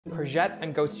Courgette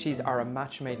and goat's cheese are a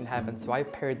match made in heaven, so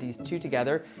I've paired these two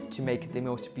together to make the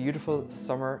most beautiful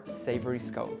summer savoury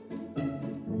scone.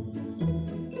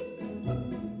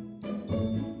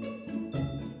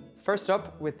 First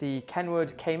up, with the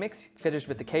Kenwood kMix fitted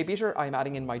with the K-beater, I am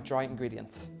adding in my dry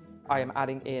ingredients. I am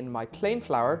adding in my plain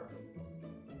flour,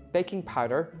 baking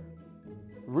powder,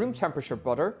 room temperature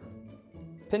butter,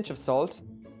 pinch of salt,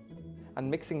 and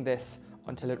mixing this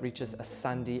until it reaches a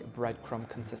sandy breadcrumb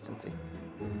consistency.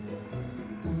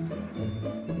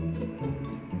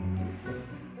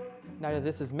 Now that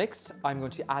this is mixed, I'm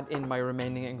going to add in my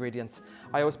remaining ingredients.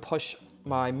 I always push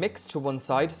my mix to one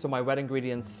side so my wet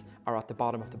ingredients are at the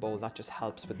bottom of the bowl. That just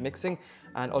helps with mixing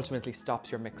and ultimately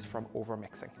stops your mix from over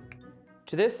mixing.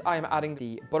 To this, I am adding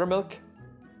the buttermilk,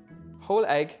 whole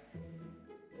egg,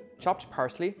 chopped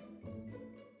parsley,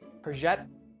 courgette.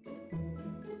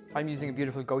 I'm using a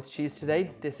beautiful goat's cheese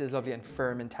today. This is lovely and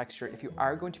firm in texture. If you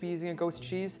are going to be using a goat's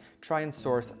cheese, try and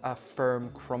source a firm,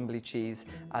 crumbly cheese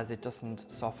as it doesn't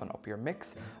soften up your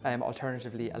mix.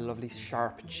 Alternatively, a lovely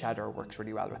sharp cheddar works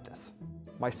really well with this.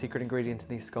 My secret ingredient in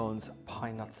these scones,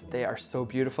 pine nuts. They are so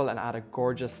beautiful and add a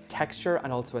gorgeous texture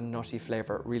and also a nutty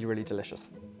flavor. Really, really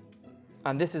delicious.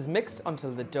 And this is mixed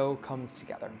until the dough comes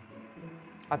together.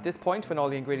 At this point, when all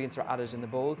the ingredients are added in the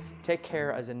bowl, take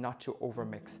care as in not to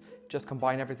overmix. Just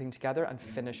combine everything together and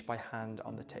finish by hand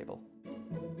on the table.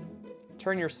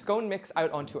 Turn your scone mix out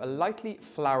onto a lightly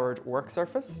floured work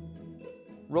surface.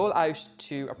 Roll out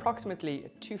to approximately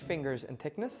 2 fingers in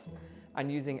thickness,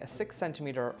 and using a 6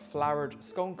 centimeter floured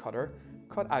scone cutter,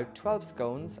 cut out 12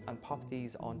 scones and pop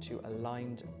these onto a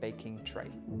lined baking tray.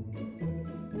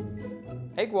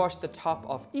 Egg wash the top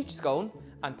of each scone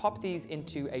and pop these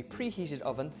into a preheated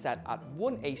oven set at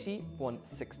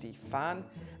 180-160 fan,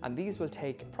 and these will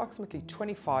take approximately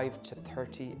 25 to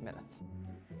 30 minutes.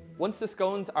 Once the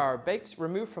scones are baked,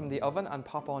 remove from the oven and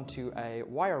pop onto a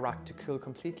wire rack to cool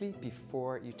completely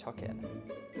before you tuck in.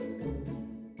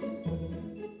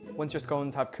 Once your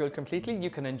scones have cooled completely,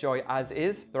 you can enjoy as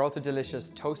is. They're also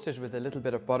delicious toasted with a little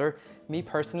bit of butter. Me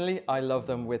personally, I love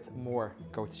them with more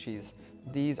goat's cheese.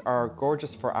 These are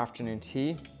gorgeous for afternoon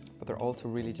tea, but they're also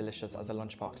really delicious as a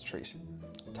lunchbox treat.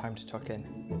 Time to tuck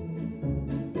in.